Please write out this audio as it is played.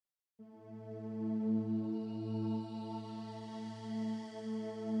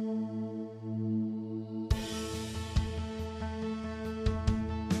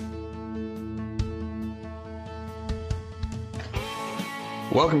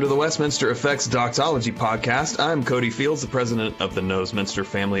Welcome to the Westminster Effects Doxology Podcast. I'm Cody Fields, the president of the Noseminster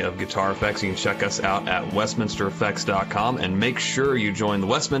family of guitar effects. You can check us out at westminstereffects.com and make sure you join the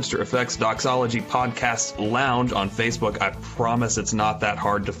Westminster Effects Doxology Podcast Lounge on Facebook. I promise it's not that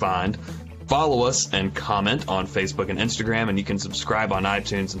hard to find. Follow us and comment on Facebook and Instagram, and you can subscribe on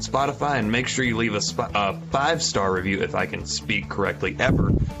iTunes and Spotify, and make sure you leave a 5-star review if I can speak correctly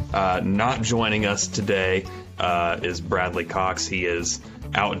ever. Not joining us today is Bradley Cox. He is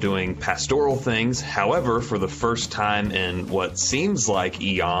out doing pastoral things. However, for the first time in what seems like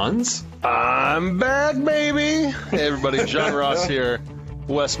eons, I'm back, baby! Hey, everybody, John Ross here,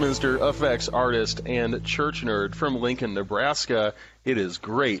 Westminster Effects artist and church nerd from Lincoln, Nebraska. It is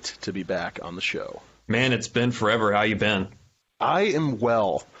great to be back on the show. Man, it's been forever. How you been? I am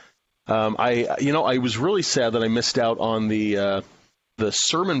well. I was really sad that I missed out on the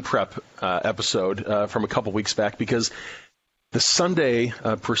sermon prep episode from a couple weeks back, because the Sunday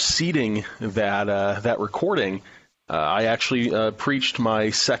preceding that recording, I actually preached my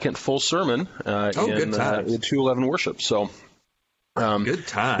second full sermon in 211 worship. So good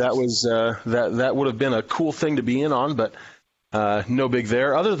times. That was that would have been a cool thing to be in on, but no big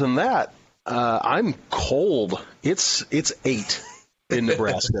there. Other than that, I'm cold. It's 8 in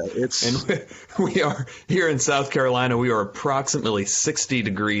Nebraska. And we are here in South Carolina. We are approximately 60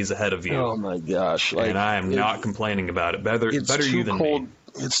 degrees ahead of you. Oh my gosh! And I am not complaining about it. Better you than me.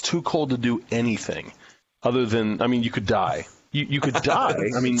 It's too cold to do anything other than, you could die. You could die.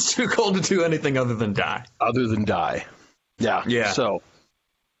 It's too cold to do anything other than die. Yeah. Yeah. So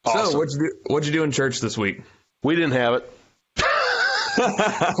awesome. So what'd you do in church this week? We didn't have it.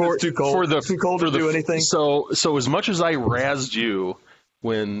 Too cold to do anything. So as much as I razzed you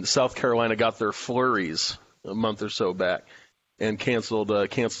when South Carolina got their flurries a month or so back and canceled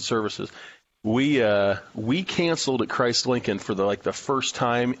services, we canceled at Christ Lincoln for the first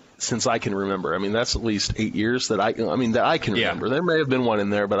time since I can remember. That's at least 8 years that I can remember. There may have been one in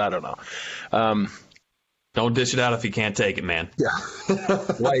there, but I don't know. Don't dish it out if you can't take it, man. Yeah.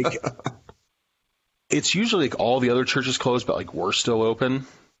 It's usually all the other churches closed, but we're still open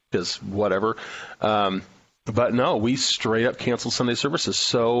because whatever. But no, we straight up canceled Sunday services.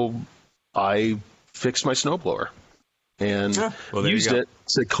 So I fixed my snowblower and used it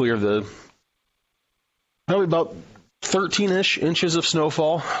to clear probably about 13-ish inches of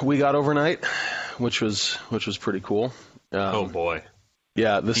snowfall we got overnight, which was pretty cool. Oh boy.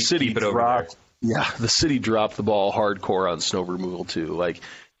 Yeah. The city dropped the ball hardcore on snow removal too.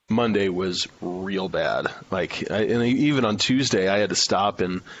 Monday was real bad. And even on Tuesday, I had to stop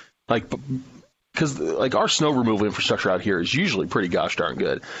and because our snow removal infrastructure out here is usually pretty gosh darn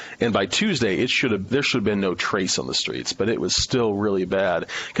good. And by Tuesday, there should have been no trace on the streets, but it was still really bad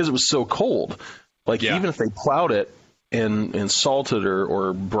because it was so cold. Even if they plowed it and salted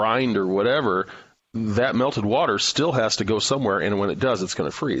or brined or whatever, that melted water still has to go somewhere, and when it does, it's going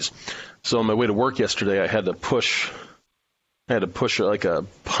to freeze. So on my way to work yesterday, I had to push a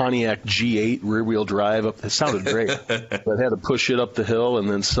Pontiac G8 rear-wheel drive up. It sounded great, but I had to push it up the hill, and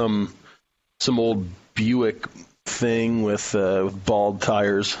then some old Buick thing with bald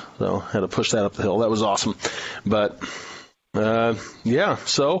tires. So I had to push that up the hill. That was awesome. But so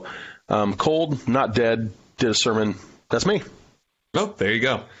cold, not dead. Did a sermon. That's me. Oh, there you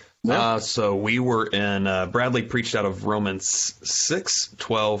go. Yeah. So we were in, Bradley preached out of Romans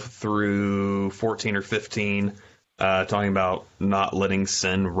 6:12 through 14 or 15, talking about not letting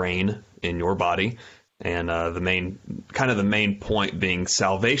sin reign in your body. And the main point being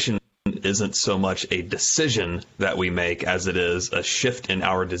salvation isn't so much a decision that we make as it is a shift in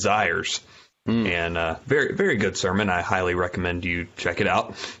our desires. And very, very good sermon. I highly recommend you check it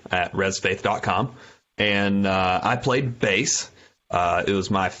out at resfaith.com. And I played bass. It was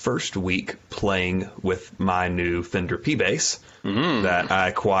my first week playing with my new Fender P bass that I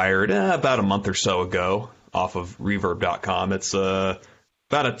acquired about a month or so ago off of reverb.com. It's about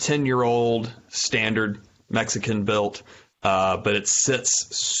a 10-year-old standard Mexican built, but it sits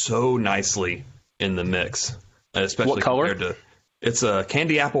so nicely in the mix, especially what color? Compared to, it's a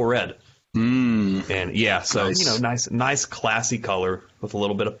candy apple red. And nice classy color with a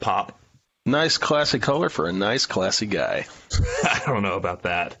little bit of pop. Nice classy color for a nice classy guy. I don't know about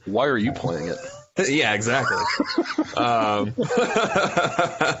that. Why are you playing it? Yeah, exactly. All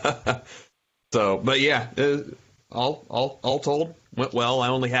told, went well. I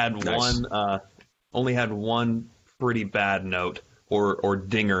only had one pretty bad note or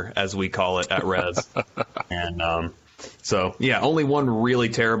dinger, as we call it at Res, and only one really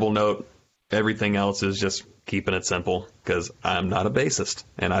terrible note. Everything else is just keeping it simple because I'm not a bassist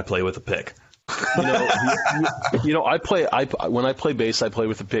and I play with a pick. When I play bass, I play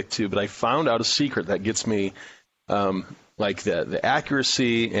with a pick too. But I found out a secret that gets me, like the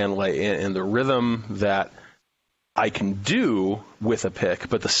accuracy and the rhythm that I can do with a pick,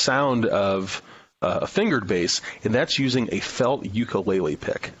 but the sound of a fingered bass, and that's using a felt ukulele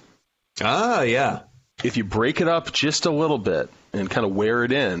pick. Ah, yeah. If you break it up just a little bit and kind of wear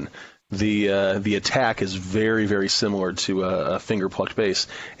it in, the attack is very, very similar to a finger plucked bass.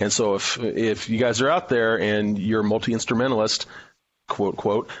 And so if you guys are out there and you're a multi-instrumentalist, quote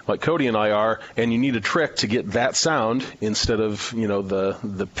quote, like Cody and I are, and you need a trick to get that sound instead of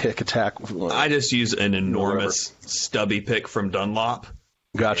the pick attack. I just use an enormous stubby pick from Dunlop.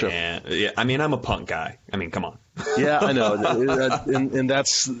 Gotcha. And, yeah, I mean, I'm a punk guy. I mean, come on. Yeah, I know, and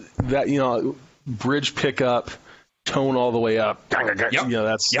that's that. Bridge pickup, tone all the way up. Yep.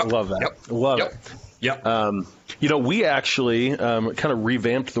 I love that. Yep. Love yep. it. Yep. We actually kind of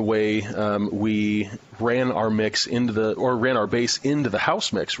revamped the way we ran our bass into the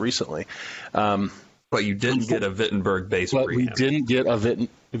house mix recently. But you didn't get a Wittenberg bass preamp. We didn't get a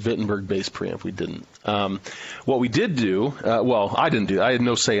Wittenberg bass preamp. We didn't. What we did do, I didn't do. I had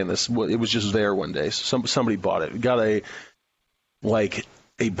no say in this. It was just there one day. So somebody bought it. We got a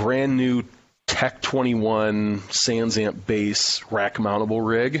brand new Tech 21 Sansamp bass rack mountable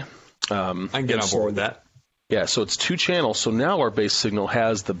rig. I can get on board with that. Yeah, so it's 2 channels. So now our bass signal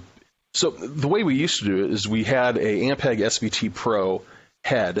has So the way we used to do it is we had a Ampeg SVT Pro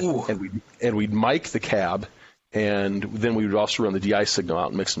head, and we'd mic the cab, and then we would also run the DI signal out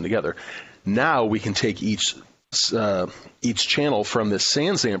and mix them together. Now we can take each channel from this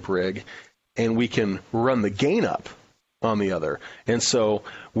Sansamp rig, and we can run the gain up on the other. And so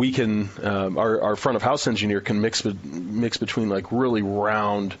we can, our front of house engineer can mix between like really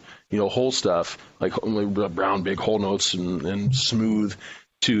round, whole stuff, like round big whole notes and smooth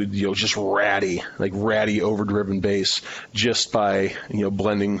to, just ratty overdriven bass just by,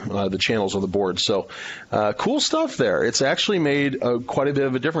 blending the channels on the board. So cool stuff there. It's actually made quite a bit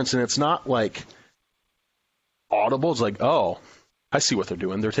of a difference, and it's not like audible. It's like, oh, I see what they're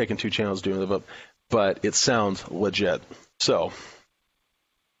doing. They're taking 2 channels doing it, but it sounds legit. So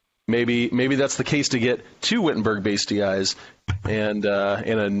maybe that's the case to get 2 Wittenberg bass DIs and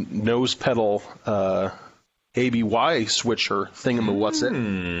a nose pedal ABY switcher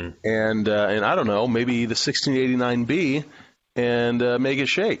thingamawhatsit, and I don't know, maybe the 1689B and make it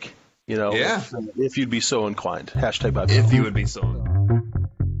shake. If you'd be so inclined. Hashtag Bethel. If you would be so inclined.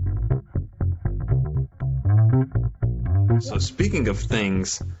 So speaking of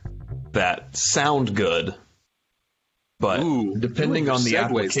things that sound good, but depending on the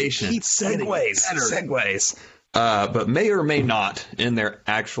application, segues, but may or may not in their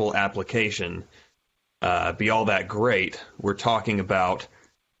actual application be all that great. We're talking about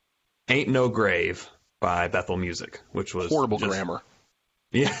Ain't No Grave by Bethel Music, which was horrible grammar.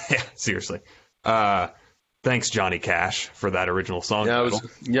 Yeah, seriously. Thanks, Johnny Cash, for that original song. I was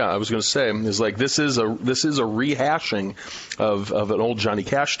going to say, it's like this is a rehashing of an old Johnny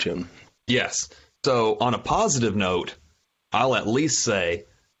Cash tune. Yes. So on a positive note, I'll at least say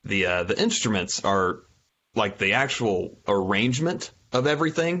the instruments are like the actual arrangement of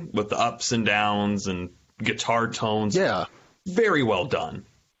everything with the ups and downs and guitar tones. Yeah. Very well done.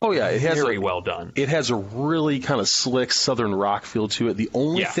 Oh, yeah. It has very well done. It has a really kind of slick southern rock feel to it. The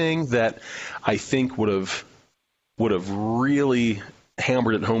only thing that I think would have really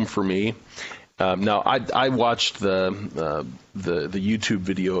hammered it home for me. Now, I watched the YouTube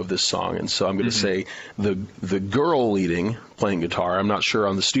video of this song, and so I'm going to say the girl leading playing guitar. I'm not sure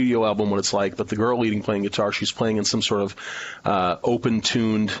on the studio album what it's like, but the girl leading playing guitar, she's playing in some sort of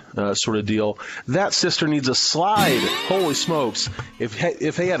open-tuned sort of deal. That sister needs a slide. Holy smokes!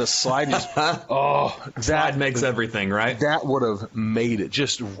 If they had a slide, slide makes everything right. That would have made it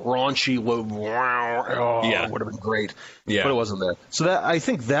just raunchy, low. It would have been great. Yeah, but it wasn't there. So I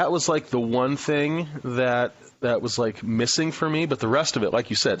think that was like the one thing that was like missing for me, but the rest of it, like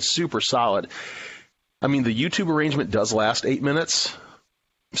you said, super solid. I mean, the YouTube arrangement does last 8 minutes,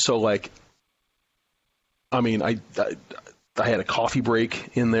 so like, I mean, I had a coffee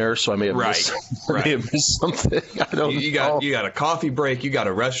break in there, so I may have missed something. I don't know. You got a coffee break, you got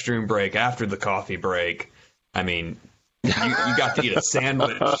a restroom break after the coffee break. I mean, you got to eat a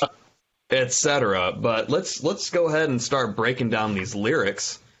sandwich, etc. But let's go ahead and start breaking down these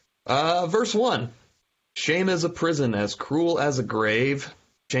lyrics. Verse 1. Shame is a prison as cruel as a grave.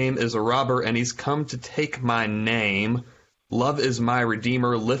 Shame is a robber, and he's come to take my name. Love is my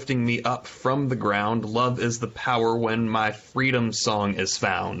redeemer, lifting me up from the ground. Love is the power when my freedom song is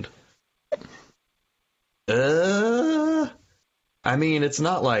found. I mean, it's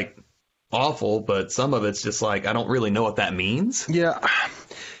not like awful, but some of it's just like I don't really know what that means. Yeah,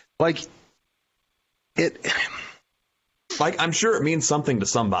 like it. Like I'm sure it means something to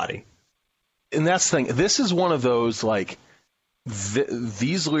somebody. And that's the thing. This is one of those like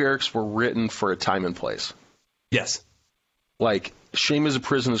these lyrics were written for a time and place. Yes. Like shame is a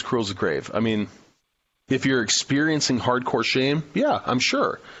prison as cruel as the grave. I mean, if you're experiencing hardcore shame, yeah, I'm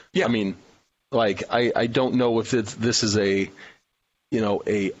sure. Yeah. I mean, like I don't know if this is a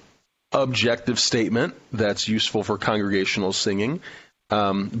objective statement that's useful for congregational singing,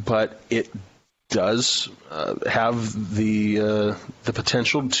 but it does have the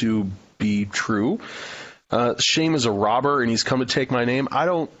potential to be true. Shame is a robber and he's come to take my name. I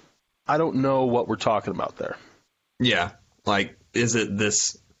don't know what we're talking about there. Yeah. Like, is it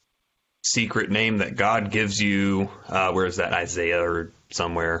this secret name that God gives you? Where is that? Isaiah or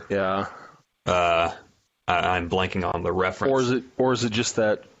somewhere? Yeah. I'm blanking on the reference. Or is it just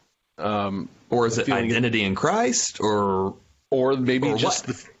that? Or is it identity in Christ? Or maybe just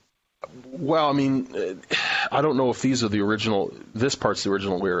what? Well, I mean, I don't know if these are the original. This part's the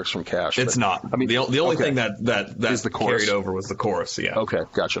original lyrics from Cash. It's not. I mean, the only thing that is the chorus. carried over was the chorus. Yeah. Okay,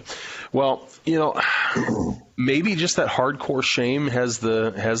 gotcha. Well, maybe just that hardcore shame has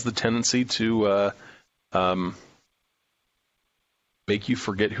the tendency to make you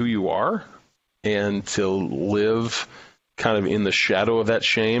forget who you are and to live kind of in the shadow of that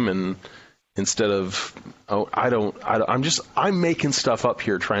shame, and instead of I'm making stuff up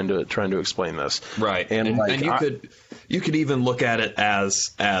here trying to explain this. Right. And you could even look at it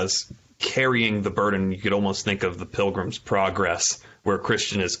as carrying the burden. You could almost think of the Pilgrim's Progress, where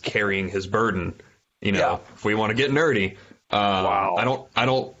Christian is carrying his burden. If we want to get nerdy. Wow.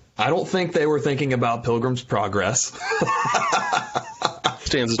 I don't think they were thinking about Pilgrim's Progress.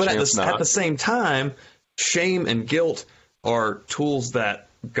 Stands a but chance at the same time, shame and guilt are tools that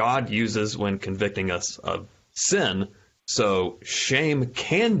God uses when convicting us of sin. So shame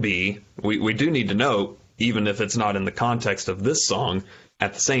can be, we do need to note, even if it's not in the context of this song,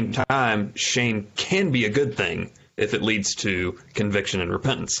 at the same time, shame can be a good thing if it leads to conviction and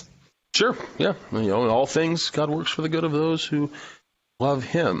repentance. Sure. Yeah. In all things, God works for the good of those who love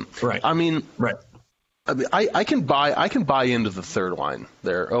him. Right. I mean, right. I can buy into the third line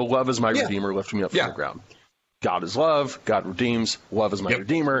there. Oh, love is my Redeemer, lifting me up from the ground. God is love. God redeems. Love is my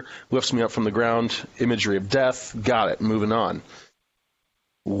Redeemer. Lifts me up from the ground. Imagery of death. Got it. Moving on.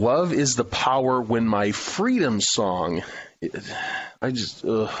 Love is the power when my freedom song. I'm just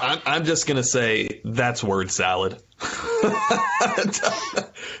gonna say that's word salad.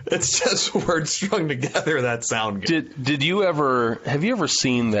 It's just words strung together that sound good. Have you ever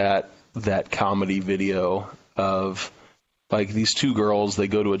seen that comedy video of? Like these two girls, they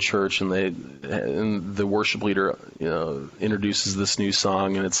go to a church and the worship leader, introduces this new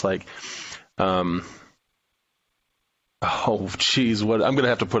song, and it's like, oh geez, what I'm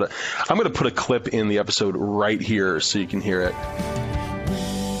gonna put a clip in the episode right here so you can hear it.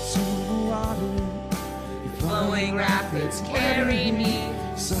 Flowing rapids carry me,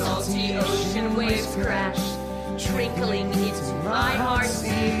 salty ocean waves crash, trickling into my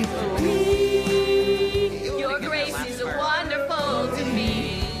heartbeat. Your grace is wonderful to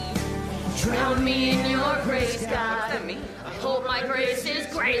me. Drown me in your grace, God. I hope my grace is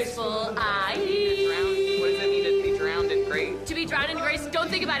graceful. What does it mean to be drowned in grace? To be drowned in grace, don't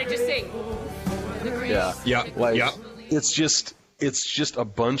think about it, just sing. It's just a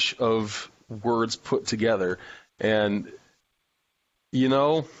bunch of words put together, and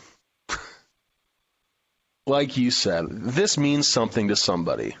like you said, this means something to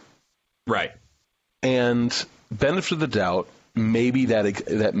somebody. Right. And benefit of the doubt, maybe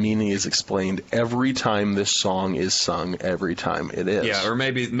that meaning is explained every time this song is sung, every time it is. Yeah, or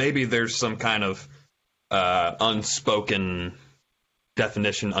maybe there's some kind of unspoken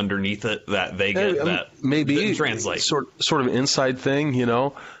definition underneath it that they get that maybe translate. Sort of an inside thing,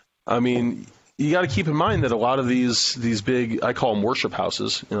 I mean, you got to keep in mind that a lot of these big, I call them worship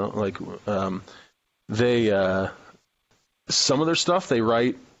houses, they some of their stuff they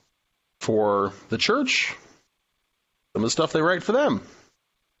write for the church. Some of the stuff they write for them.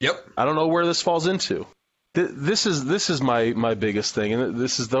 Yep. I don't know where this falls into. This is my biggest thing, and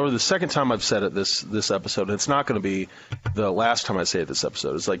this is the second time I've said it this episode, and it's not going to be the last time I say it this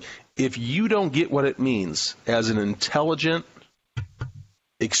episode. It's like, if you don't get what it means as an intelligent,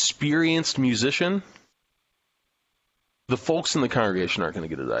 experienced musician, the folks in the congregation aren't going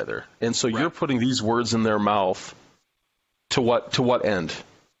to get it either. And so you're putting these words in their mouth to what end?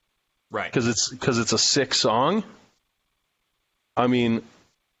 Right. Because it's a sick song. I mean,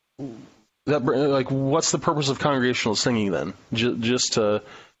 what's the purpose of congregational singing then? Just to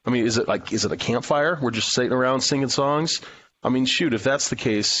I mean, is it a campfire? We're just sitting around singing songs. I mean, shoot, if that's the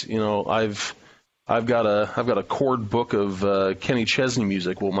case, I've got a chord book of Kenny Chesney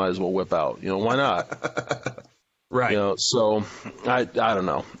music. We'll might as well whip out. Why not? Right. So I don't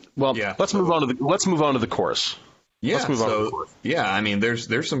know. Well, Yeah. let's move on to the chorus. Yeah, Let's move on to the chorus. yeah, I mean,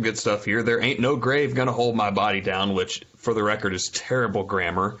 there's some good stuff here. There ain't no grave gonna hold my body down, which, for the record, is terrible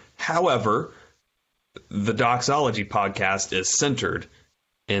grammar. However, the Doxology podcast is centered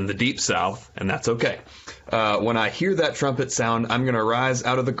in the Deep South, and that's okay. When I hear that trumpet sound, I'm gonna rise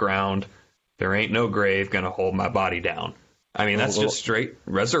out of the ground. There ain't no grave gonna hold my body down. I mean, that's just straight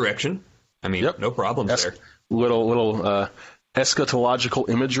resurrection. I mean, no problems there. Little eschatological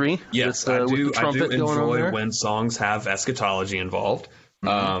imagery. Yes, with I do enjoy going when songs have eschatology involved.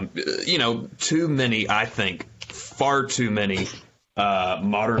 Too many, I think, far too many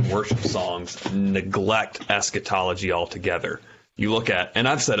modern worship songs neglect eschatology altogether. You look at, and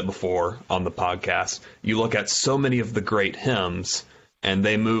I've said it before on the podcast, you look at so many of the great hymns, and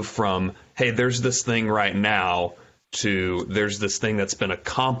they move from, hey, there's this thing right now, to there's this thing that's been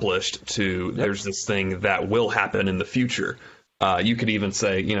accomplished, to there's this thing that will happen in the future. You could even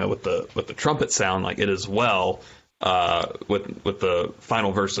say, with the trumpet sound, like it is well, with the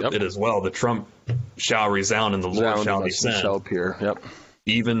final verse of it is well, the trump shall resound and the Lord shall descend. Shall appear. Yep.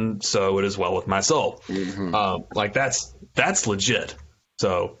 Even so, it is well with my soul. Like that's legit.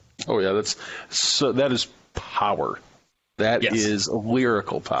 So. Oh yeah, that is power. That is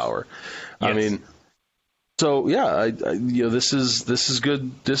lyrical power. Yes. I mean, so yeah, this is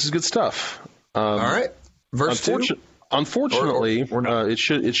good. This is good stuff. All right, verse 2. Unfortunately, it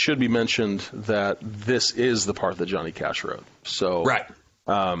should be mentioned that this is the part that Johnny Cash wrote. So right,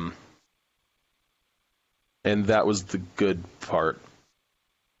 and that was the good part.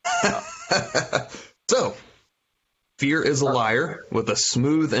 So, fear is a liar with a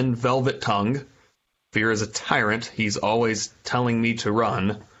smooth and velvet tongue. Fear is a tyrant. He's always telling me to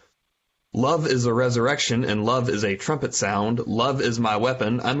run. Love is a resurrection, and love is a trumpet sound. Love is my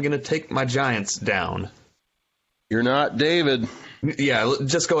weapon. I'm gonna take my giants down. You're not David. Yeah,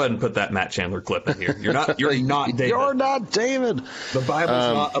 just go ahead and put that Matt Chandler clip in here. You're not David. You're not David. The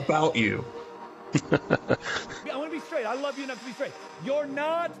Bible's not about you. I want to be straight. I love you enough to be straight. You're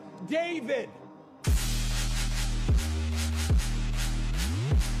not David.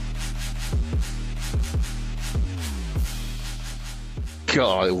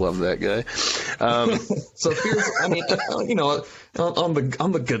 God, I love that guy. So fear's, I mean,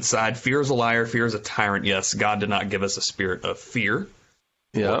 on the good side, fear is a liar, fear is a tyrant. Yes, God did not give us a spirit of fear,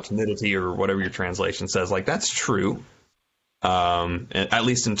 or timidity, or whatever your translation says. Like, that's true. At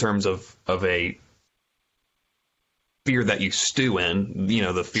least in terms of a fear that you stew in.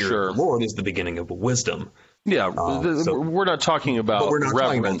 The fear of the Lord is the beginning of wisdom. Yeah, we're not talking about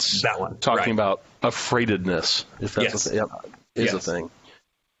reverence. That one. Talking about afraidedness, if that's a thing.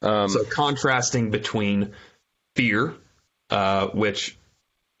 So contrasting between fear, which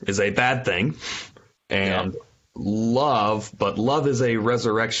is a bad thing, and love, but love is a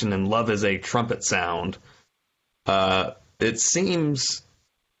resurrection and love is a trumpet sound. It seems,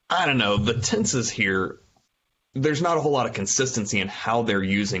 I don't know, the tenses here, there's not a whole lot of consistency in how they're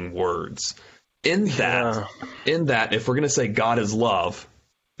using words. In that, if we're going to say God is love,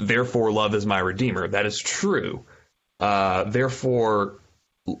 therefore love is my redeemer, that is true. Therefore,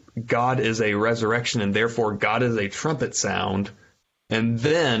 God is a resurrection, and therefore God is a trumpet sound. And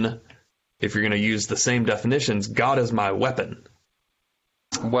then, if you're going to use the same definitions, God is my weapon.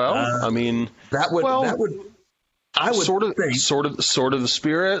 Well, I mean, I would sort of the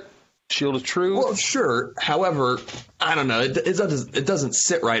Spirit, shield of truth. Well, sure. However, I don't know. It doesn't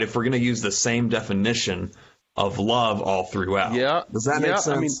sit right if we're going to use the same definition of love all throughout. Yeah. Does that make sense?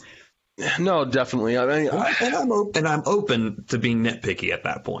 I mean, no, definitely. I mean, I'm open to being nitpicky at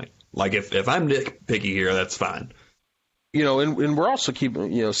that point. Like if I'm nitpicky here, that's fine. And we're also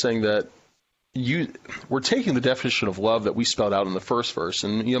saying that we're taking the definition of love that we spelled out in the first verse,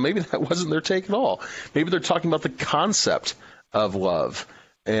 and maybe that wasn't their take at all. Maybe they're talking about the concept of love,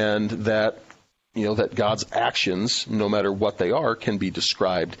 and that that God's actions, no matter what they are, can be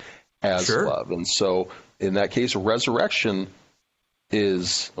described as love. And so, in that case, resurrection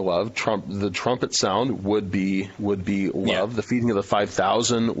is love. The trumpet sound would be love. Yeah. The feeding of the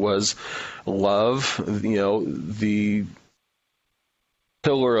 5,000 was love. The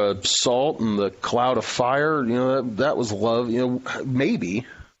pillar of salt and the cloud of fire, that was love. Maybe.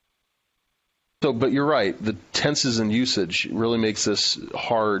 So, but you're right. The tenses and usage really makes this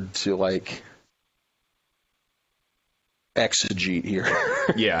hard to exegete here.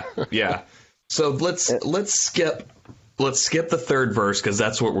 Yeah. So let's skip let's skip the third verse because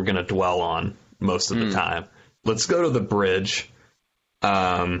that's what we're going to dwell on most of the time. Let's go to the bridge,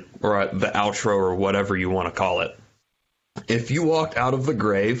 or the outro, or whatever you want to call it. If you walked out of the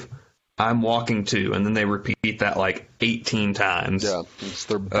grave, I'm walking too. And then they repeat that like 18 times. Yeah, it's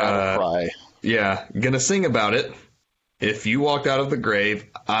their battle cry. Yeah, gonna sing about it. If you walked out of the grave,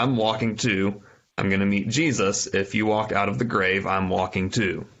 I'm walking too. I'm gonna meet Jesus. If you walked out of the grave, I'm walking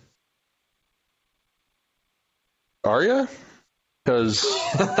too. Are you? Because,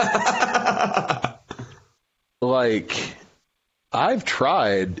 like, I've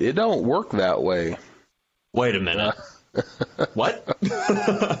tried. It don't work that way. Wait a minute. What?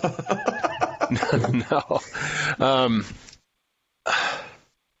 No.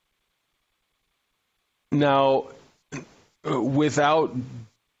 Now, without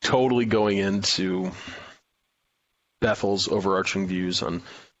totally going into Bethel's overarching views on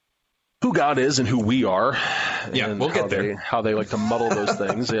who God is and who we are, yeah, and we'll get there. How they like to muddle those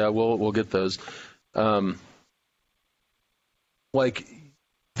things. Yeah, we'll get those. Like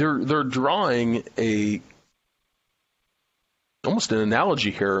they're drawing almost an analogy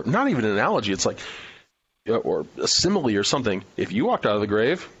here. Not even an analogy. It's like, or a simile or something. If you walked out of the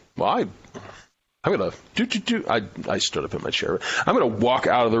grave, well, I'm gonna do. I stood up in my chair. I'm gonna walk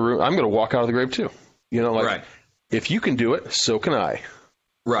out of the room. I'm gonna walk out of the grave too. You know, like, right. If you can do it, so can I.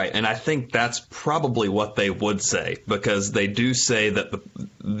 Right, and I think that's probably what they would say, because they do say that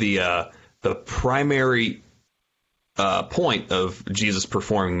the primary point of Jesus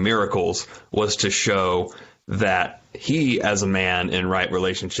performing miracles was to show that he, as a man in right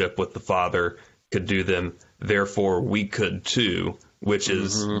relationship with the Father, could do them. Therefore, we could too, which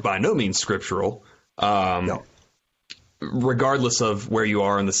is by no means scriptural. No. Regardless of where you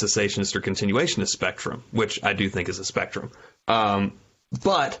are in the cessationist or continuationist spectrum, which I do think is a spectrum.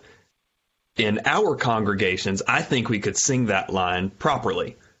 But in our congregations, I think we could sing that line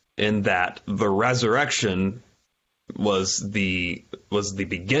properly, in that the resurrection was the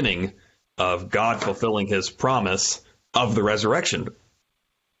beginning of God fulfilling his promise of the resurrection,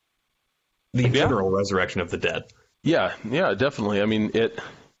 the general resurrection of the dead. Yeah, definitely. I mean,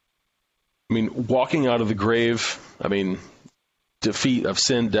 walking out of the grave, defeat of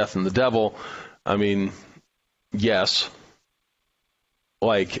sin, death, and the devil. Yes.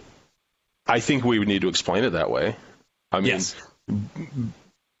 Like, I think we would need to explain it that way. Yes.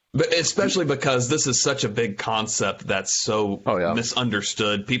 But especially because this is such a big concept that's so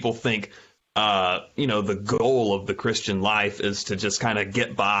misunderstood. People think, the goal of the Christian life is to just kind of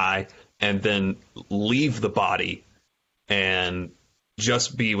get by and then leave the body and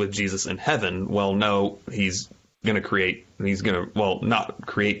just be with Jesus in heaven. Well, no, he's going to not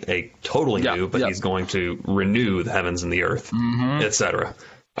create a totally new, but he's going to renew the heavens and the earth, etc.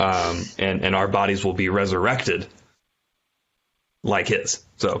 And our bodies will be resurrected like his.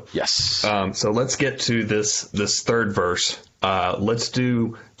 So yes. So let's get to this third verse. Let's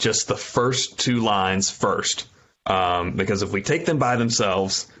do just the first two lines first, because if we take them by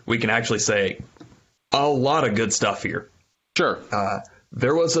themselves, we can actually say a lot of good stuff here. Sure.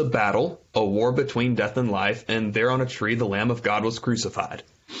 There was a battle, a war between death and life, and there on a tree the Lamb of God was crucified.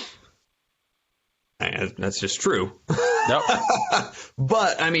 And that's just true. Yep.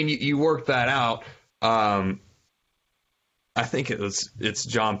 But, you work that out. I think it's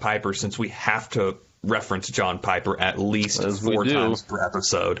John Piper, since we have to reference John Piper at least 4 times per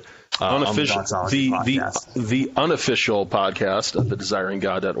episode. Unofficial, the unofficial podcast of the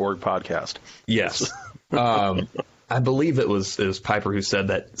DesiringGod.org podcast. Yes. I believe it was Piper who said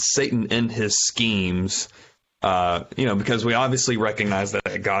that Satan in his schemes, because we obviously recognize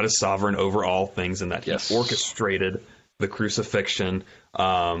that God is sovereign over all things and that he orchestrated the crucifixion,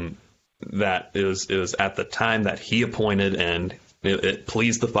 that it was at the time that he appointed, and it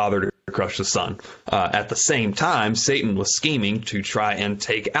pleased the Father to crush the Son. At the same time, Satan was scheming to try and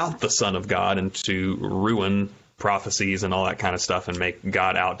take out the Son of God and to ruin prophecies and all that kind of stuff and make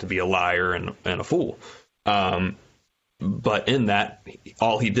God out to be a liar and a fool. But in that,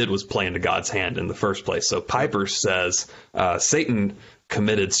 all he did was play into God's hand in the first place. So Piper says Satan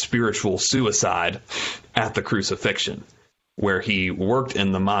committed spiritual suicide at the crucifixion, where he worked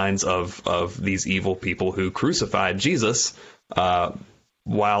in the minds of these evil people who crucified Jesus,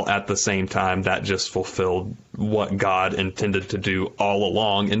 while at the same time that just fulfilled what God intended to do all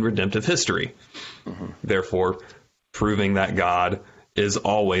along in redemptive history. Therefore, proving that God is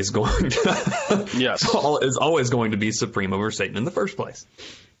always going to is always going to be supreme over Satan in the first place.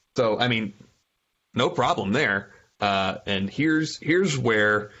 So, no problem there. And here's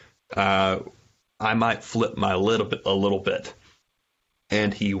where I might flip my lid a little bit.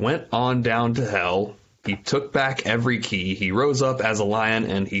 And he went on down to hell, He took back every key. He rose up as a lion,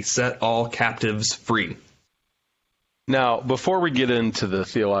 and he set all captives free. Now, before we get into the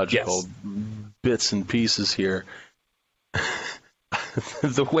theological bits and pieces here,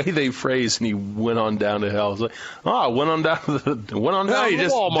 the way they phrase "and he went on down to hell," it's like, went on down to Walmart.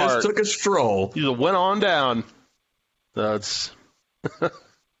 Just took a stroll. He went on down. That's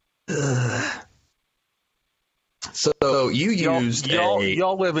So you used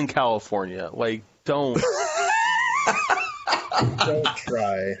y'all live in California. Like, don't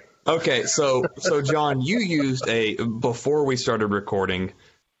try. Okay, so John, you used before we started recording,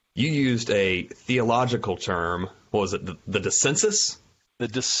 you used a theological term. What was it? The dissensus? The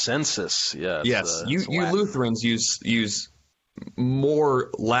dissensus, yes. Yes, you Lutherans use more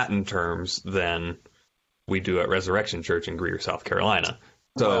Latin terms than we do at Resurrection Church in Greer, South Carolina.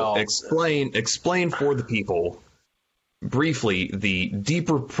 So explain for the people briefly the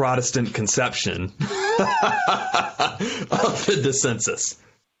deeper Protestant conception of the dissensus.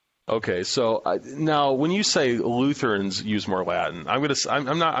 Okay, so now when you say Lutherans use more Latin, I'm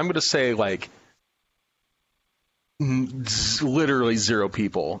gonna say like literally zero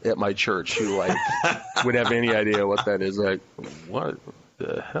people at my church who like would have any idea what that is. Like, what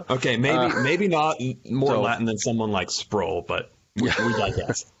the hell? Okay, maybe not more Latin than someone like Sproul, but we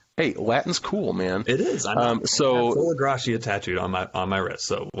digress. Hey, Latin's cool, man. It is. I have Sola Gratia tattooed on my wrist,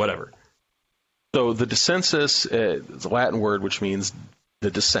 so whatever. So the dissensus is a Latin word which means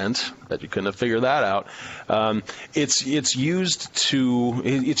the descent. That you couldn't have figured that out. It's used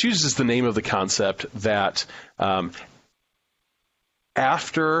as the name of the concept that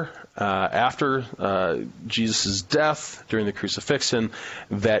after Jesus' death during the crucifixion,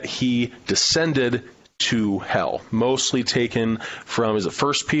 that he descended to hell, mostly taken from, is it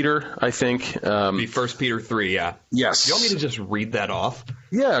 1 Peter, I think? Be 1 Peter 3, yeah. Yes. You want me to just read that off?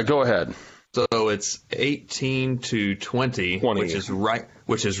 Yeah, go ahead. So it's 18 to 20.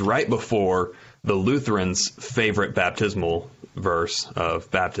 which is right before the Lutherans' favorite baptismal verse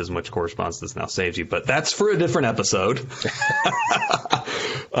of baptism, which corresponds to "this now saves you." But that's for a different episode.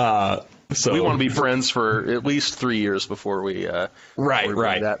 So we want to be friends for at least 3 years before we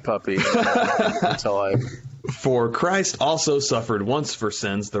bring that puppy until For Christ also suffered once for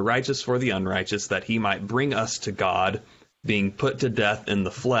sins, the righteous for the unrighteous, that he might bring us to God, being put to death in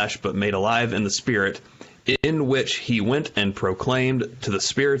the flesh, but made alive in the spirit, in which he went and proclaimed to the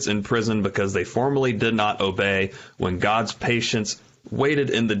spirits in prison, because they formerly did not obey, when God's patience waited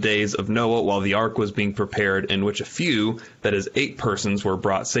in the days of Noah while the ark was being prepared, in which a few, that is 8 persons, were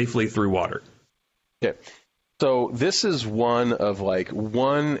brought safely through water. Okay. So this is one of like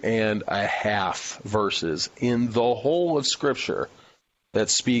 1.5 verses in the whole of Scripture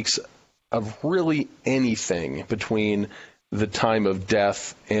that speaks of really anything between the time of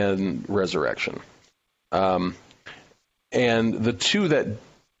death and resurrection. And the two that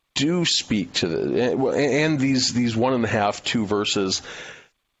do speak to and these 1.5, 2 verses,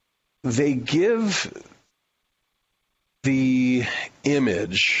 they give the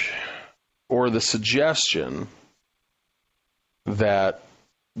image or the suggestion that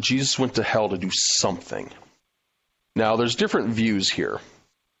Jesus went to hell to do something. Now, there's different views here.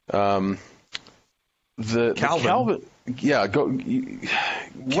 Calvin. Yeah, go.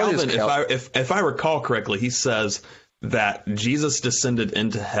 Calvin, if I recall correctly, he says that Jesus descended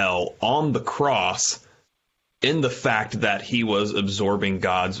into hell on the cross in the fact that he was absorbing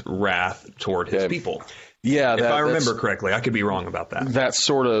God's wrath toward his people. Yeah, if I remember correctly, I could be wrong about that. That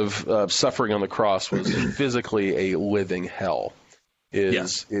sort of suffering on the cross was physically a living hell.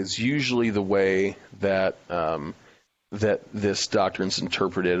 Is usually the way that that this doctrine's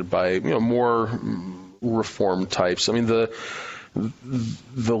interpreted by more Reformed types. I mean, the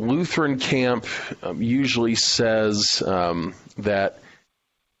Lutheran camp usually says that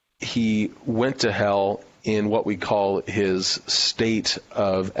he went to hell in what we call his state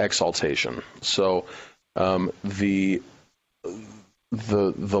of exaltation. So the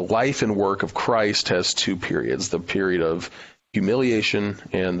life and work of Christ has 2 periods: the period of humiliation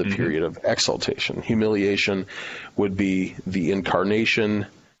and the period of exaltation. Humiliation would be the incarnation,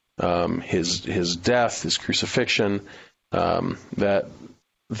 his death, his crucifixion, that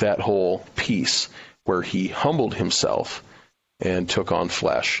whole piece where he humbled himself and took on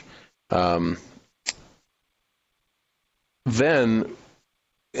flesh. Then, and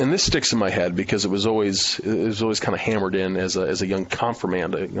this sticks in my head because it was always kind of hammered in as a young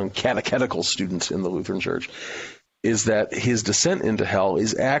confirmand, a young catechetical student in the Lutheran Church, is that his descent into hell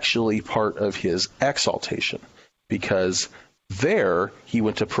is actually part of his exaltation, because there he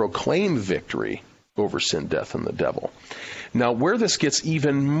went to proclaim victory over sin, death, and the devil. Now, where this gets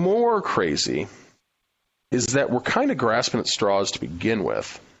even more crazy is that we're kind of grasping at straws to begin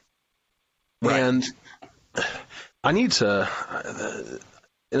with. Right. And I need to,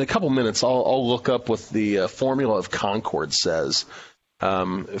 in a couple minutes, I'll look up what the Formula of Concord says.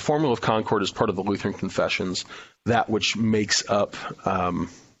 Formula of Concord is part of the Lutheran Confessions, that which makes up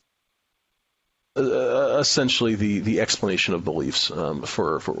essentially the explanation of beliefs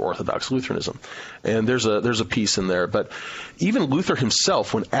for Orthodox Lutheranism. And there's a piece in there. But even Luther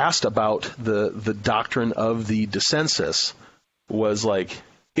himself, when asked about the doctrine of the dissensus, was like,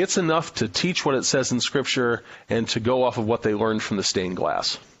 it's enough to teach what it says in Scripture and to go off of what they learned from the stained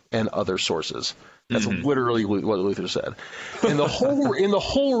glass and other sources. That's literally what Luther said. And the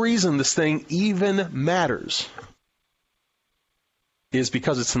whole reason this thing even matters is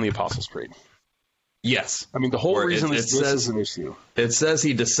because it's in the Apostles' Creed. Yes. I mean, the whole reason this is an issue. It says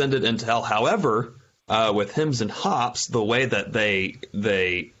he descended into hell. However, with hymns and hops, the way that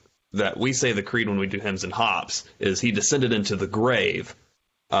that we say the creed when we do hymns and hops is he descended into the grave,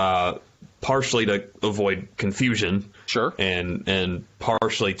 partially to avoid confusion. Sure. And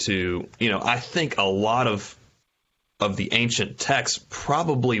partially to, I think a lot of the ancient texts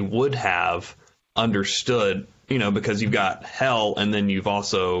probably would have understood, because you've got hell and then you've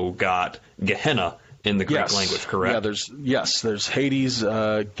also got Gehenna in the Greek language, correct? Yeah, there's Hades,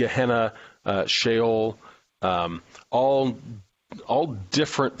 Gehenna, Sheol, all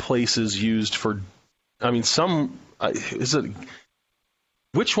different places used for. I mean,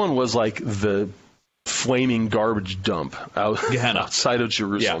 which one was like the flaming garbage dump outside of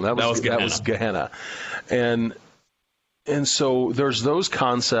Jerusalem? Yeah, that was Gehenna, and so there's those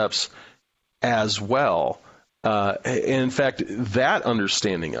concepts as well. And in fact, that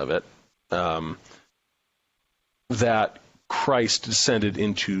understanding of it. That Christ descended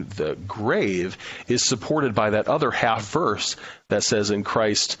into the grave is supported by that other half verse that says, "In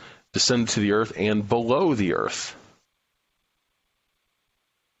Christ descended to the earth and below the earth."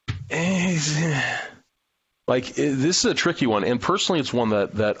 Like, this is a tricky one, and personally, it's one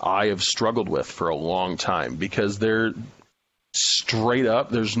that I have struggled with for a long time, because they're straight up.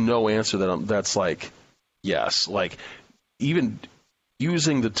 There's no answer that's like yes. Like, even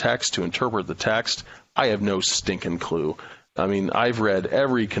using the text to interpret the text, I have no stinking clue. I mean, I've read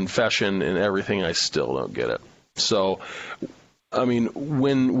every confession and everything, I still don't get it. So, I mean,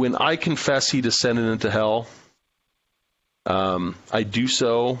 when I confess he descended into hell, I do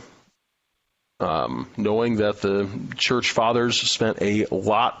so knowing that the church fathers spent a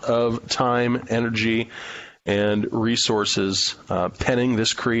lot of time, energy, and resources penning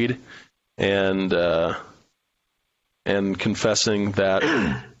this creed and confessing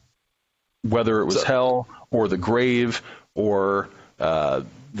that whether it was hell or the grave or the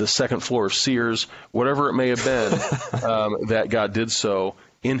second floor of Sears, whatever it may have been, that God did so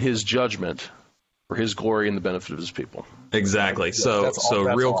in his judgment for his glory and the benefit of his people. Exactly. So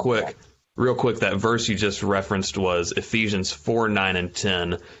real quick, that verse you just referenced was Ephesians 4:9 and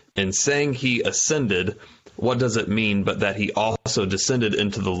 10. In saying he ascended, what does it mean but that he also descended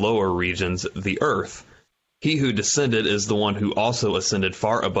into the lower regions, the earth? He who descended is the one who also ascended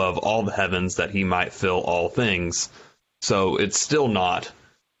far above all the heavens that he might fill all things. So it's still not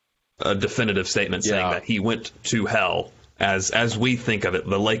a definitive statement saying that he went to hell as we think of it,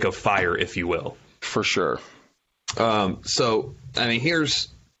 the lake of fire, if you will. For sure. So, I mean, here's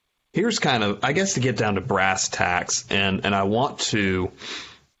kind of, I guess, to get down to brass tacks, and I want to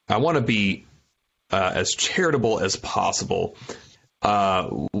be as charitable as possible,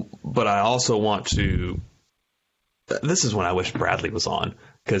 but I also want to. This is when I wish Bradley was on,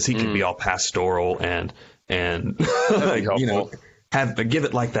 because he could be all pastoral and give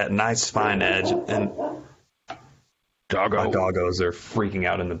it like that nice fine edge. And my doggos are freaking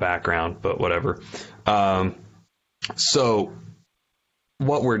out in the background, but whatever. So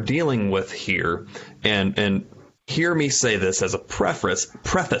what we're dealing with here, and hear me say this as a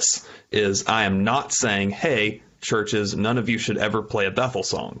preface is I am not saying, hey, churches, none of you should ever play a Bethel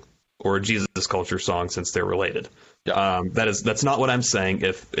song or a Jesus culture song since they're related. Yeah. That's not what I'm saying.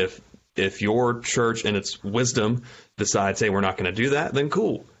 If your church in its wisdom decides, hey, we're not going to do that, then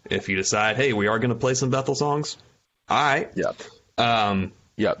cool. If you decide, hey, we are going to play some Bethel songs, all right. Yeah.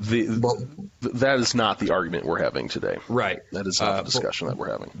 That is not the argument we're having today. Right. That is not the discussion that we're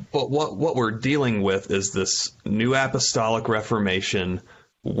having. But what we're dealing with is this new apostolic reformation,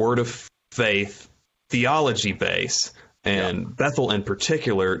 word of faith, theology base, and Bethel in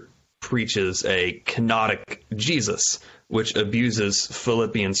particular preaches a kenotic Jesus, which abuses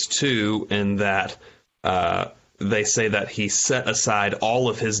Philippians 2 in that they say that he set aside all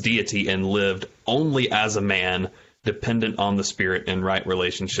of his deity and lived only as a man, dependent on the Spirit in right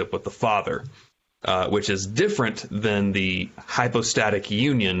relationship with the Father. which is different than the hypostatic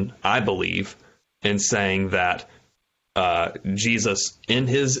union, I believe, in saying that Jesus, in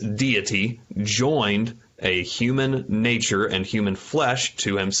his deity, joined a human nature and human flesh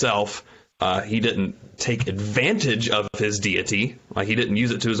to himself. He didn't take advantage of his deity, like he didn't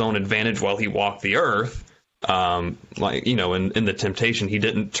use it to his own advantage while he walked the earth. Like, you know, in the temptation, he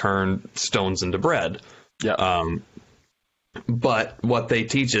didn't turn stones into bread. Yeah. But what they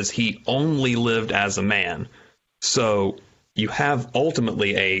teach is he only lived as a man. So you have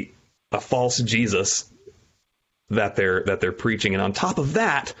ultimately a false Jesus that they're preaching, and on top of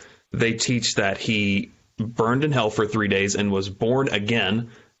that, they teach that he burned in hell for 3 days and was born again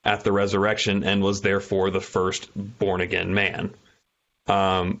at the resurrection and was therefore the first born again man.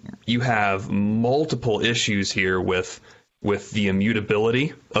 You have multiple issues here with the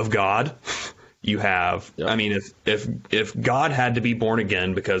immutability of God. You have, I mean, if God had to be born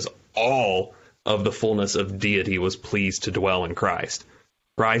again because all of the fullness of deity was pleased to dwell in Christ.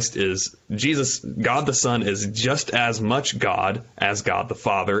 Christ is Jesus, God the Son is just as much God as God the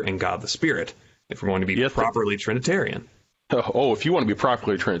Father and God the Spirit, if we're going to be properly Trinitarian. Oh, if you want to be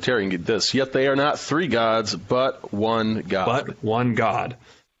properly Trinitarian, get this. Yet they are not three gods, but one God. But one God.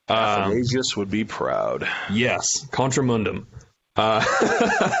 Athanasius would be proud. Yes, contra mundum.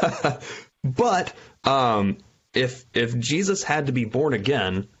 But if Jesus had to be born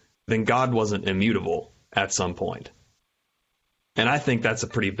again, then God wasn't immutable at some point. And I think that's a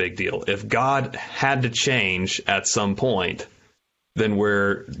pretty big deal. If God had to change at some point, then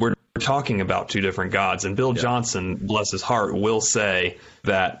we're talking about two different gods. And Bill Johnson, bless his heart, will say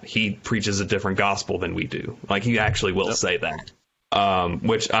that he preaches a different gospel than we do. Like, he actually will say that,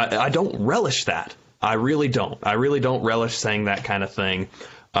 which I don't relish that. I really don't. I really don't relish saying that kind of thing.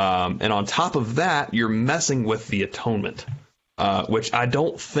 And on top of that, you're messing with the atonement, which I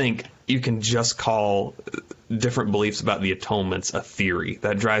don't think you can just call different beliefs about the atonements a theory.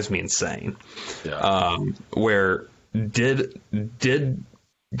 That drives me insane. Yeah. Where did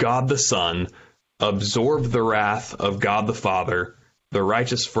God the Son absorb the wrath of God the Father, the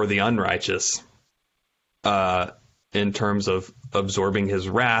righteous for the unrighteous, in terms of absorbing his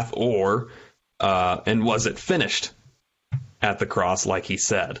wrath, or and was it finished at the cross like he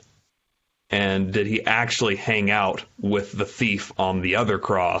said? And did he actually hang out with the thief on the other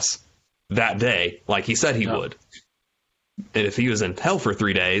cross that day like he said he would? And if he was in hell for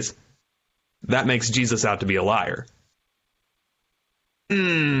 3 days, that makes Jesus out to be a liar.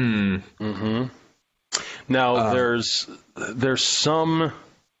 Mm-hmm. Now, there's some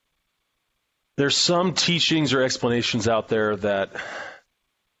teachings or explanations out there that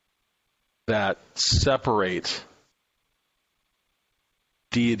separate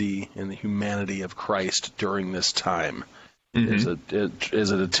deity and the humanity of Christ during this time. Is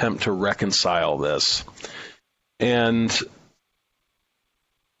an attempt to reconcile this. And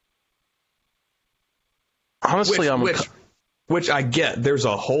honestly, which I get. There's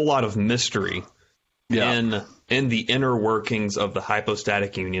a whole lot of mystery in the inner workings of the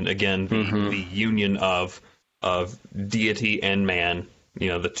hypostatic union. Again, the union of deity and man. You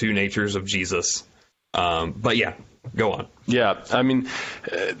know, the two natures of Jesus. But yeah, go on. Yeah, I mean,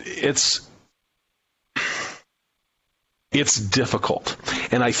 it's difficult,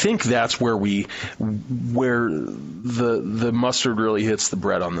 and I think that's where the mustard really hits the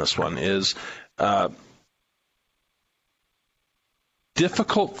bread on this one. Is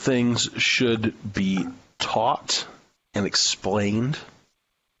difficult things should be taught and explained,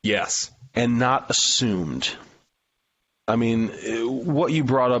 yes, and not assumed. I mean, what you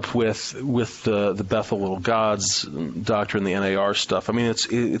brought up with the Bethel little gods doctrine, the NAR stuff. I mean,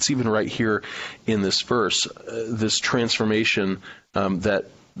 it's even right here in this verse, this transformation that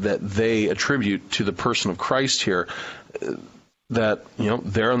they attribute to the person of Christ here. That, you know,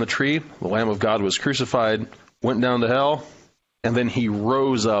 there on the tree, the Lamb of God was crucified, went down to hell, and then he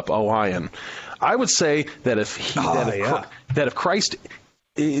rose up a lion. I would say that if Christ,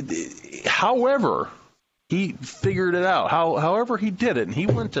 however he figured it out, however he did it, and he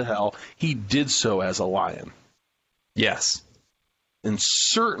went to hell, he did so as a lion. Yes. And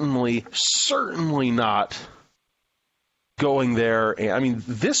certainly not going there. I mean,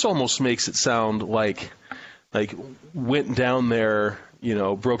 this almost makes it sound like went down there, you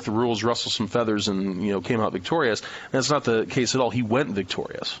know, broke the rules, rustled some feathers, and, you know, came out victorious. And that's not the case at all. He went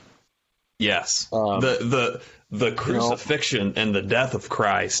victorious. Yes. The crucifixion and the death of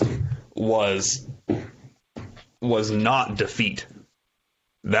Christ was not defeat.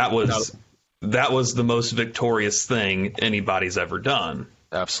 That was the most victorious thing anybody's ever done.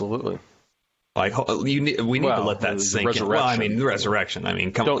 Absolutely. Like we need to let that sink in. Well, I mean, the resurrection. I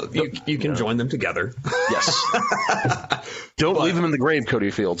mean, you can join them together. Yes. Don't leave them in the grave,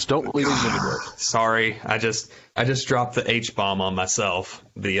 Cody Fields. Don't leave them in the grave. Sorry, I just dropped the H bomb on myself,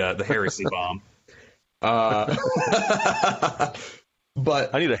 the heresy bomb.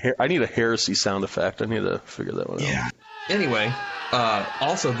 But I need a heresy sound effect. I need to figure that one out. Anyway,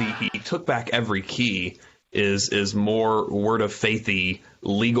 also he took back every key is more word of faithy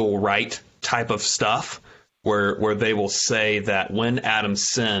legal right type of stuff where they will say that when Adam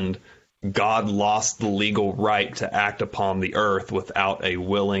sinned, God lost the legal right to act upon the earth without a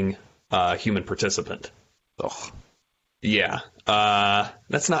willing human participant. Ugh. Yeah,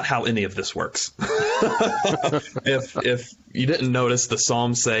 that's not how any of this works. If you didn't notice, the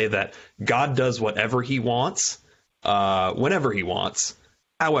Psalms say that God does whatever he wants, whenever he wants,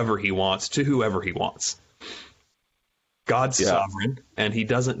 however he wants, to whoever he wants. God's sovereign, and he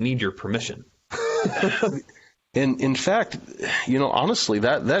doesn't need your permission. And in fact, honestly,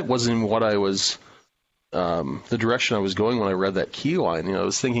 that wasn't what I was, the direction I was going when I read that key line. I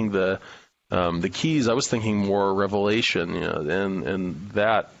was thinking the keys. I was thinking more Revelation, and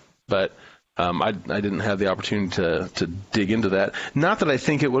that. But I didn't have the opportunity to dig into that. Not that I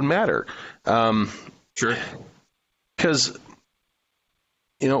think it would matter. Sure. Because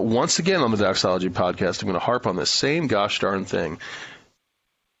once again on the Doxology podcast, I'm going to harp on this same gosh darn thing.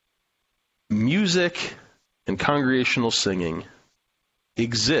 Music and congregational singing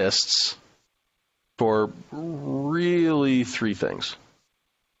exists for really three things: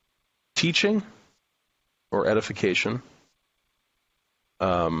 teaching or edification,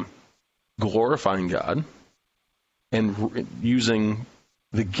 glorifying God, and using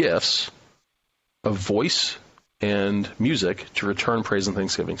the gifts of voice and music to return praise and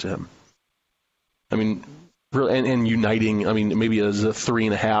thanksgiving to him. I mean, and uniting, maybe as a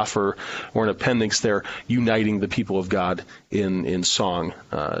 3.5 or an appendix there, uniting the people of God in song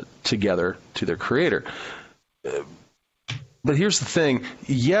together to their Creator. But here's the thing.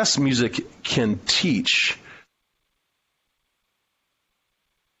 Yes, music can teach.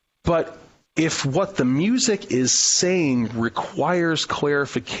 But if what the music is saying requires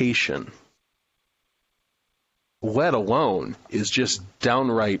clarification, let alone is just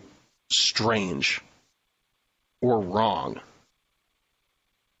downright strange or wrong,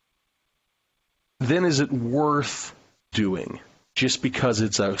 then is it worth doing just because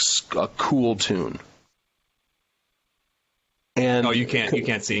it's a cool tune? And you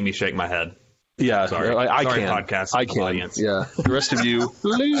can't see me shake my head. Yeah, sorry. I sorry, can. podcast I can. Audience. Yeah, the rest of you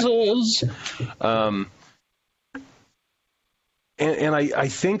losers. And I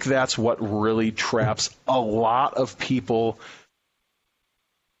think that's what really traps a lot of people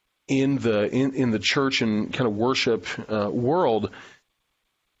in the church and kind of worship world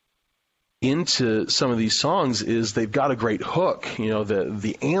into some of these songs is they've got a great hook.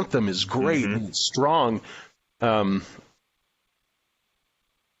 The anthem is great and it's strong.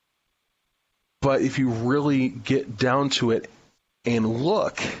 But if you really get down to it and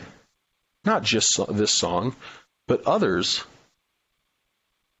look, not just this song, but others,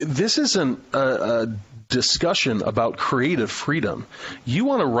 this isn't a discussion about creative freedom. You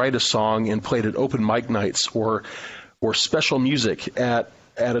want to write a song and play it at open mic nights or special music at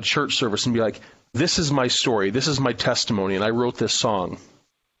a church service and be like, this is my story, this is my testimony, and I wrote this song.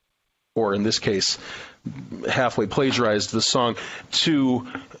 Or in this case, halfway plagiarized the song to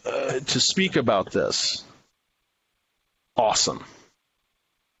speak about this. Awesome.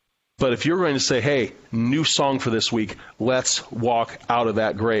 But if you're going to say, hey, new song for this week, let's walk out of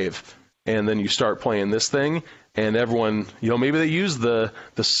that grave, and then you start playing this thing, and everyone, maybe they use the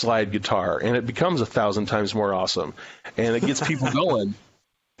slide guitar, and it becomes 1,000 times more awesome, and it gets people going.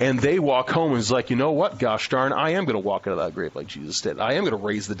 And they walk home and is like, you know what, gosh darn, I am going to walk out of that grave like Jesus did. I am going to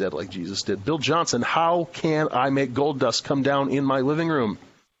raise the dead like Jesus did. Bill Johnson, how can I make gold dust come down in my living room?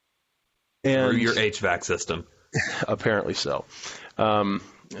 And through your HVAC system. Apparently so.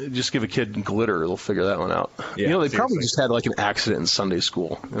 Just give a kid glitter; they'll figure that one out. Yeah, they probably just had like an accident in Sunday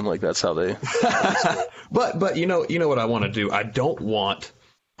school, and like that's how they. But you know what I want to do. I don't want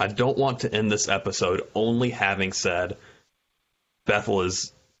to end this episode only having said Bethel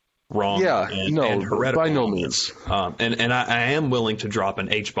is wrong. Yeah, and heretical. By no means. And I am willing to drop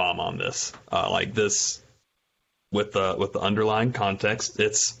an H bomb on this, like this, with the underlying context.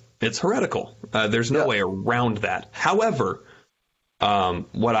 It's heretical. There's no way around that. However.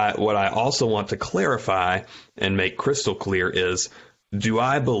 What I also want to clarify and make crystal clear is, do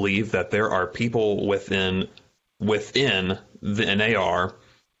I believe that there are people within the NAR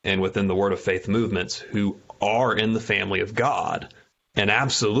and within the Word of Faith movements who are in the family of God, And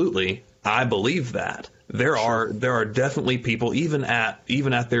absolutely, I believe that. There are definitely people, even at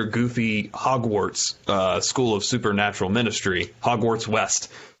their goofy Hogwarts School of Supernatural Ministry, Hogwarts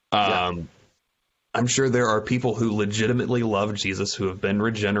West. I'm sure there are people who legitimately love Jesus, who have been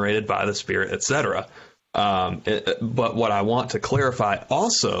regenerated by the Spirit, etc. But what I want to clarify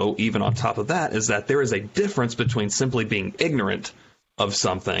also, even on top of that, is that there is a difference between simply being ignorant of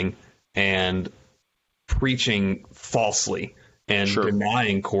something and preaching falsely and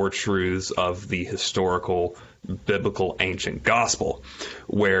denying core truths of the historical, biblical, ancient gospel,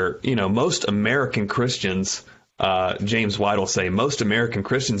 where, most American Christians, James White will say, most American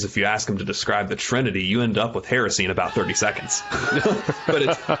Christians, if you ask them to describe the Trinity, you end up with heresy in about 30 seconds.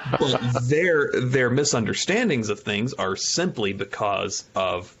 but their misunderstandings of things are simply because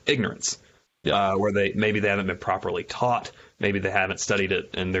of ignorance, where they haven't been properly taught. Maybe they haven't studied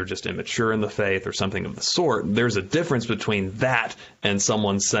it and they're just immature in the faith or something of the sort. There's a difference between that and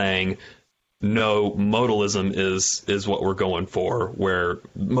someone saying, no, modalism is what we're going for, where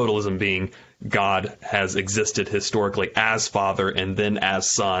modalism being God has existed historically as Father and then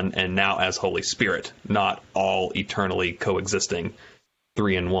as Son and now as Holy Spirit, not all eternally coexisting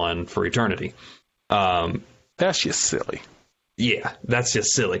 3 in 1 for eternity. That's just silly. Yeah, that's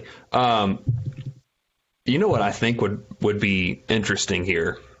just silly. You know what I think would be interesting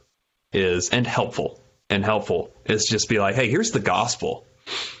here and helpful is just be like, hey, here's the gospel.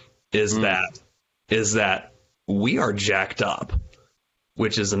 Is that we are jacked up,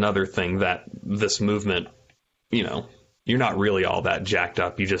 which is another thing that this movement, you're not really all that jacked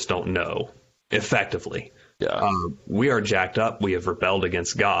up. You just don't know effectively. Yeah. We are jacked up. We have rebelled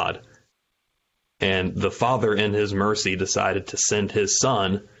against God. And the Father, in his mercy, decided to send his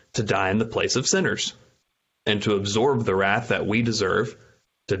Son to die in the place of sinners and to absorb the wrath that we deserve,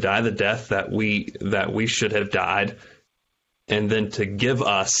 to die the death that we should have died, and then to give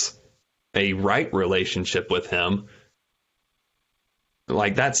us a right relationship with him.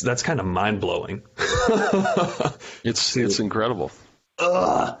 Like that's kind of mind-blowing. It's incredible.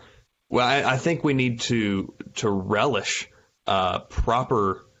 Well, I think we need to relish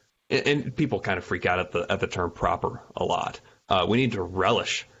proper, and people kind of freak out at the term proper a lot. We need to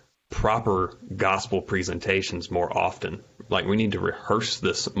relish proper gospel presentations more often. Like we need to rehearse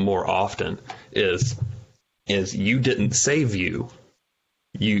this more often. Is you didn't save you.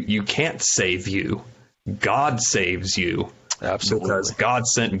 You can't save you. God saves you. Absolutely. Because God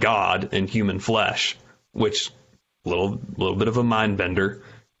sent God in human flesh, which little bit of a mind bender.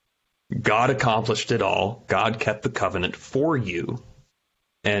 God accomplished it all. God kept the covenant for you.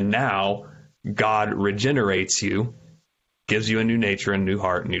 And now God regenerates you, gives you a new nature, a new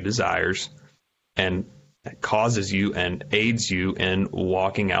heart, new desires, and causes you and aids you in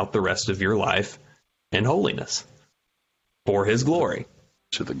walking out the rest of your life in holiness for his glory.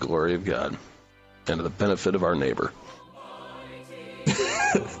 To the glory of God and to the benefit of our neighbor.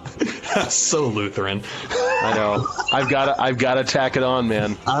 So Lutheran. I know. I've got to tack it on,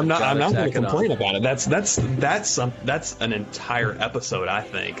 man. I'm not going to complain about it. That's an entire episode, I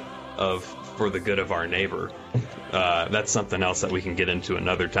think, of for the good of our neighbor. That's something else that we can get into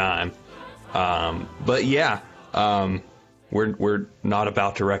another time. But yeah, we're not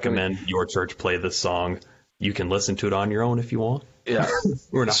about to recommend your church play this song. You can listen to it on your own if you want. Yeah.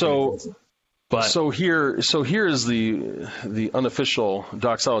 We're not. So here is the unofficial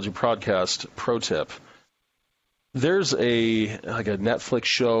Doxology podcast pro tip. There's a Netflix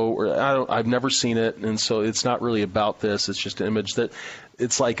show, or I've never seen it, and so it's not really about this. It's just an image that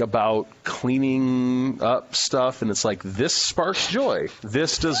it's like about cleaning up stuff, and it's like, this sparks joy.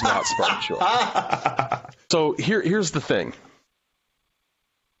 This does not spark joy. So here's the thing.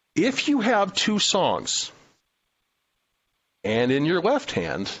 If you have two songs, and in your left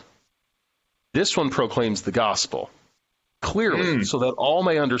hand, this one proclaims the gospel clearly, so that all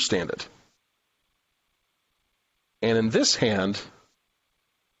may understand it. And in this hand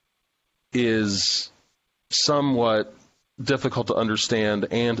is somewhat difficult to understand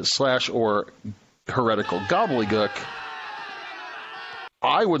and / or heretical gobbledygook.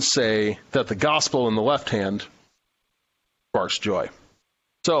 I would say that the gospel in the left hand sparks joy.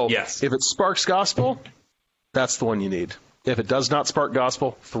 So yes. If it sparks gospel, that's the one you need. If it does not spark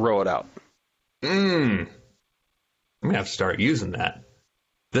gospel, throw it out. I'm going to have to start using that.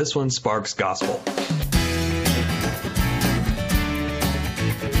 This one sparks gospel.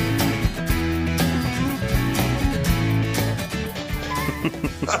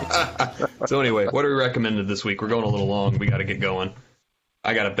 So anyway, what are we recommended this week? We're going a little long. We got to get going.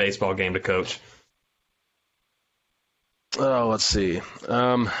 I got a baseball game to coach. Oh, let's see.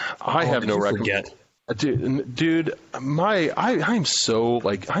 I have no recommendation. Dude, I'm so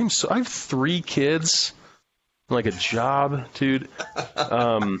like I have 3 kids, like a job, dude.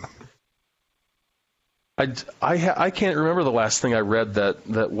 I can't remember the last thing I read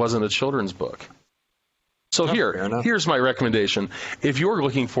that wasn't a children's book. So here's my recommendation. If you're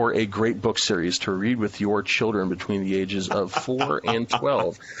looking for a great book series to read with your children between the ages of 4 and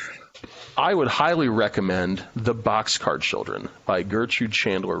 12, I would highly recommend The Boxcar Children by Gertrude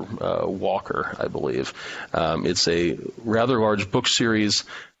Chandler Walker, I believe. It's a rather large book series.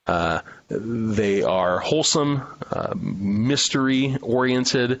 They are wholesome,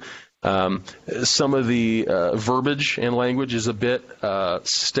 mystery-oriented. Some of the verbiage and language is a bit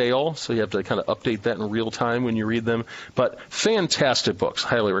stale, so you have to kind of update that in real time when you read them. But fantastic books.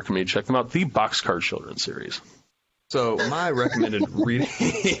 Highly recommend you check them out. The Boxcar Children series. So my recommended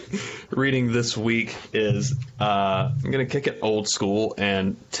reading this week is I'm going to kick it old school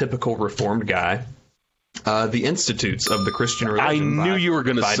and typical Reformed guy. The Institutes of the Christian Religion. I knew you were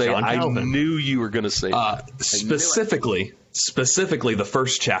going to say. I knew you were going to say. Specifically, the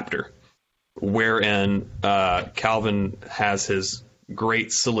first chapter, wherein Calvin has his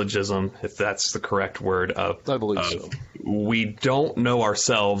great syllogism, if that's the correct word. I believe so. We don't know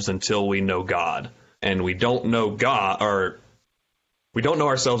ourselves until we know God. And we don't know God, or we don't know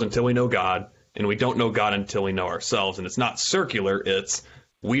ourselves until we know God, and we don't know God until we know ourselves. And it's not circular, it's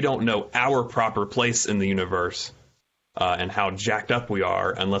we don't know our proper place in the universe and how jacked up we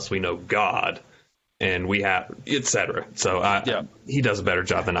are unless we know God, and we have, etc. So he does a better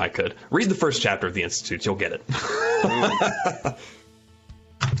job than I could. Read the first chapter of the Institutes, you'll get it.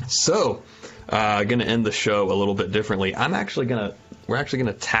 So, going to end the show a little bit differently. We're actually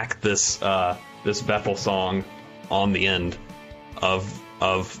gonna tack this Bethel song on the end of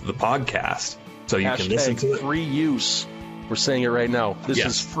the podcast, so you can listen to it. Free use. We're saying it right now. This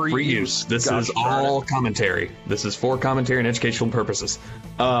is free use. This is all commentary. This is for commentary and educational purposes.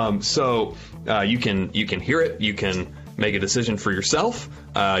 So you can hear it. You can make a decision for yourself.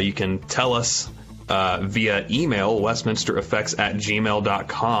 You can tell us via email,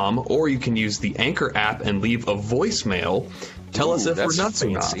 westminstereffects@gmail.com, or you can use the Anchor app and leave a voicemail. Tell us if we're nuts or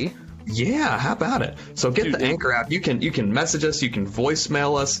not. Yeah, how about it? So get the Anchor app. You can message us, you can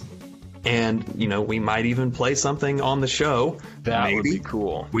voicemail us, and we might even play something on the show. That would be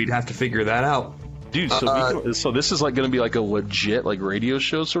cool. We'd have to figure that out. Dude, so this is like going to be like a legit like radio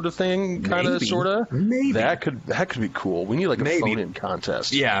show sort of thing, kind of, sort of. Maybe that could be cool. We need like a phone-in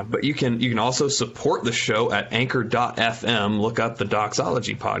contest. Yeah, but you can also support the show at Anchor.fm. Look up the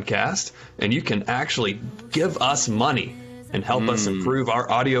Doxology podcast, and you can actually give us money and help us improve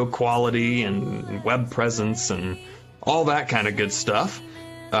our audio quality and web presence and all that kind of good stuff.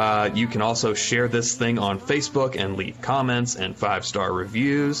 You can also share this thing on Facebook and leave comments and 5-star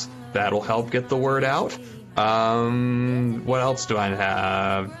reviews. That'll help get the word out. What else do I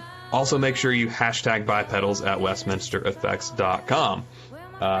have? Also, make sure you hashtag bipedals at westminstereffects.com.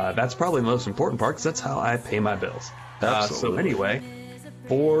 That's probably the most important part, because that's how I pay my bills. So anyway,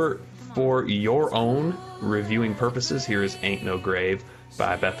 for your own reviewing purposes, here is Ain't No Grave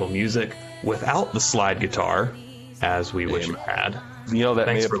by Bethel Music without the slide guitar, as we wish it had. That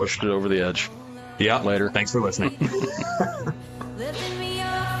may have pushed it over the edge. Yeah, later. Thanks for listening. Lifting me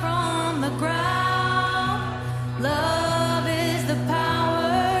up from the ground. Love is the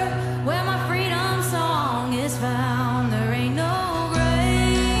power where my freedom song is found. There ain't no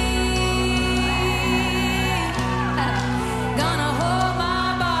grave gonna hold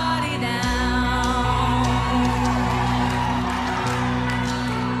my body down.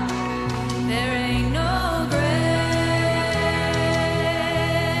 There ain't no grave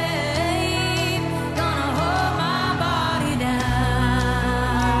gonna hold my body down.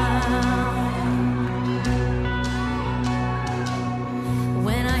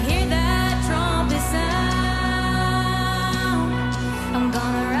 When I hear that trumpet sound, I'm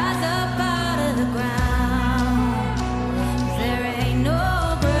gonna rise up out of the ground. There ain't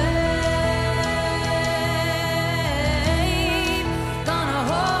no grave gonna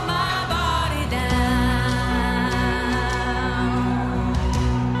hold my body down.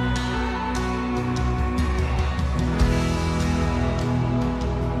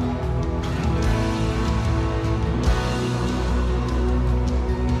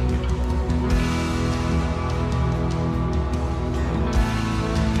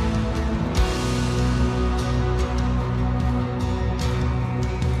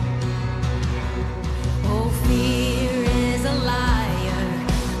 Oh, fear is a liar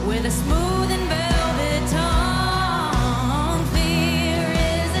with a smooth